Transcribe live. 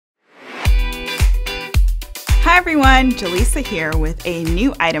everyone, Jaleesa here with a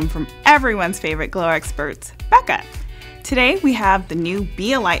new item from everyone's favorite glow experts, Becca. Today we have the new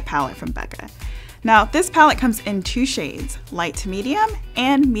Be a Light palette from Becca. Now this palette comes in two shades, light to medium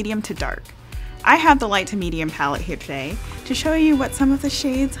and medium to dark. I have the light to medium palette here today to show you what some of the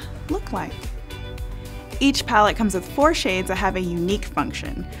shades look like. Each palette comes with 4 shades that have a unique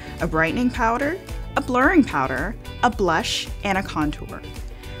function: a brightening powder, a blurring powder, a blush, and a contour.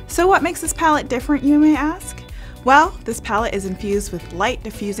 So what makes this palette different, you may ask? Well, this palette is infused with light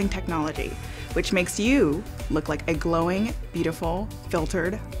diffusing technology, which makes you look like a glowing, beautiful,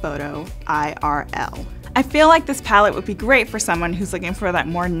 filtered photo IRL. I feel like this palette would be great for someone who's looking for that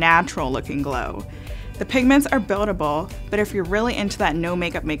more natural looking glow. The pigments are buildable, but if you're really into that no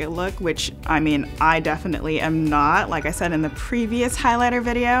makeup look, which I definitely am not, like I said in the previous highlighter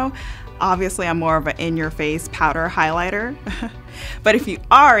video, obviously I'm more of an in-your-face powder highlighter. But if you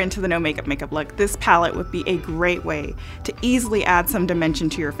are into the no makeup look, this palette would be a great way to easily add some dimension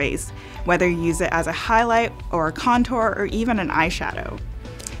to your face, whether you use it as a highlight or a contour or even an eyeshadow.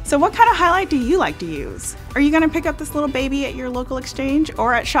 So what kind of highlight do you like to use? Are you gonna pick up this little baby at your local exchange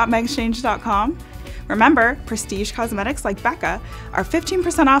or at shopmyexchange.com? Remember, prestige cosmetics like Becca are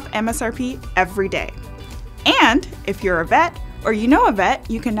 15% off MSRP every day. And if you're a vet or you know a vet,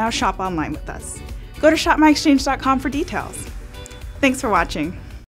 you can now shop online with us. Go to shopmyexchange.com for details. Thanks for watching.